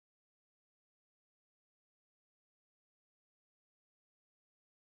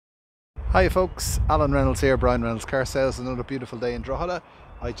Hi folks, Alan Reynolds here, Brian Reynolds Car Sales. Another beautiful day in Drogheda.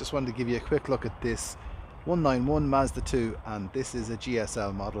 I just wanted to give you a quick look at this 191 Mazda 2, and this is a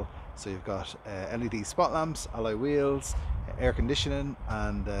GSL model. So you've got LED spot lamps, alloy wheels, air conditioning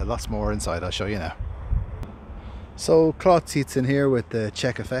and lots more inside. I'll show you now. So cloth seats in here with the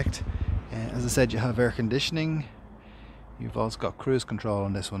check effect. As I said, you have air conditioning. You've also got cruise control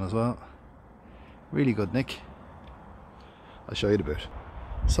on this one as well. Really good, Nick. I'll show you the boot.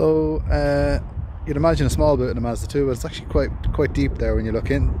 So you'd imagine a small boot in a Mazda 2, but it's actually quite deep there when you look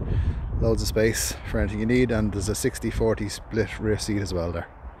in. Loads of space for anything you need, and there's a 60-40 split rear seat as well there.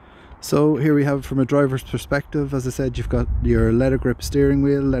 So here we have from a driver's perspective. As I said, you've got your leather grip steering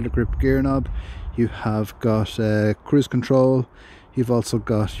wheel, leather grip gear knob, you have got cruise control, you've also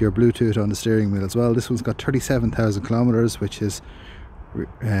got your Bluetooth on the steering wheel as well. This one's got 37,000 kilometers, which is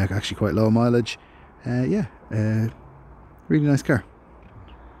actually quite low mileage. Really nice car.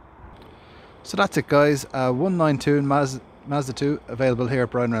 So that's it, guys. 192 Mazda 2 available here at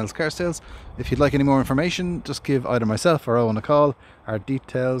Brian Reynolds Car Sales. If you'd like any more information, just give either myself or Eoin a call. Our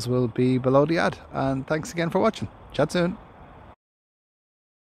details will be below the ad. And thanks again for watching. Chat soon.